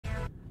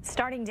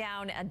Starting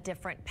down a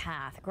different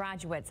path,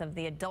 graduates of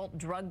the Adult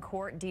Drug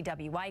Court,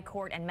 DWI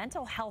Court, and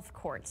Mental Health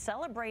Court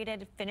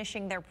celebrated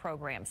finishing their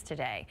programs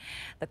today.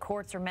 The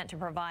courts are meant to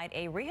provide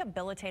a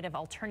rehabilitative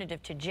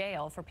alternative to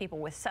jail for people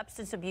with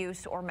substance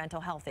abuse or mental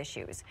health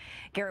issues.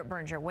 Garrett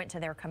Berger went to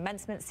their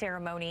commencement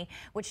ceremony,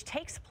 which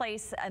takes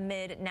place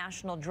amid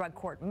National Drug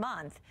Court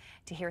Month,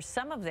 to hear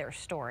some of their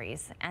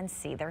stories and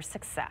see their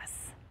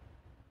success.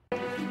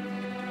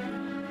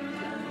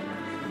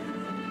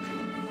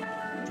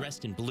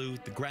 Dressed in blue,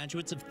 the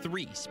graduates of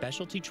 3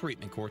 specialty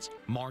treatment courts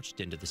marched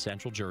into the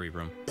central jury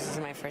room. This is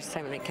my first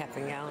time in a cap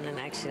and gown, and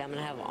actually I'm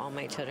going to have all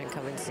my children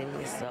come and see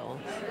me, so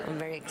I'm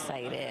very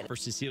excited. For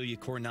Cecilia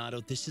Coronado,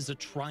 this is a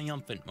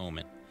triumphant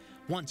moment.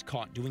 Once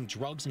caught doing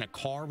drugs in a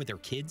car with her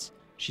kids,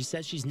 she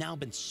says she's now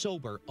been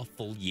sober a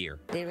full year.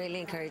 They really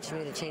encouraged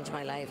me to change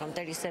my life. I'm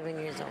 37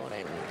 years old,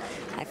 and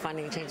I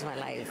finally changed my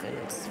life, and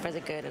it's for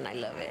the good, and I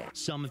love it.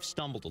 Some have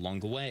stumbled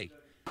along the way.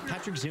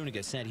 Patrick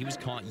Zuniga said he was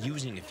caught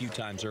using a few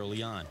times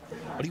early on,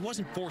 but he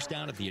wasn't forced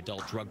out of the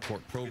adult drug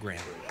court program.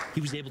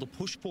 He was able to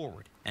push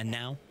forward and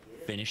now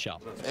finish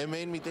up. It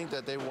made me think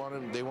that they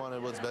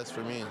wanted what's best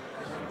for me,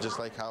 just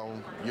like how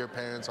your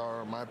parents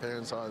are, or my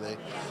parents are.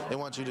 They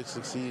want you to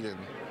succeed, and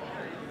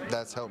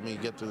that's helped me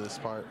get through this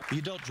part. The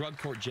adult drug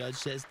court judge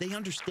says they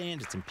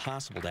understand it's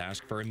impossible to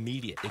ask for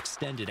immediate,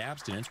 extended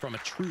abstinence from a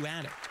true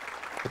addict.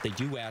 What they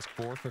do ask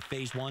for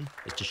phase 1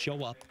 is to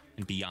show up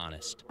and be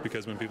honest.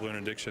 Because when people are in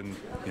addiction,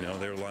 you know,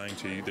 they're lying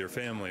to their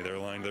family, they're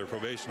lying to their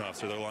probation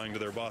officer, they're lying to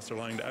their boss, they're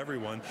lying to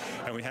everyone,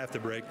 and we have to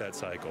break that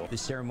cycle.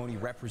 This ceremony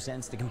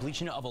represents the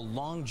completion of a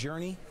long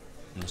journey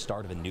and the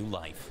start of a new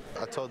life.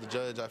 I told the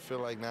judge I feel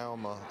like now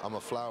I'm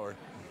a flower,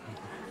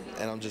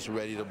 and I'm just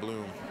ready to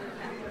bloom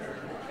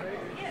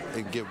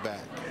and give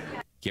back.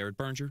 Garrett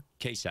Berger,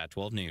 KSAT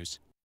 12 News.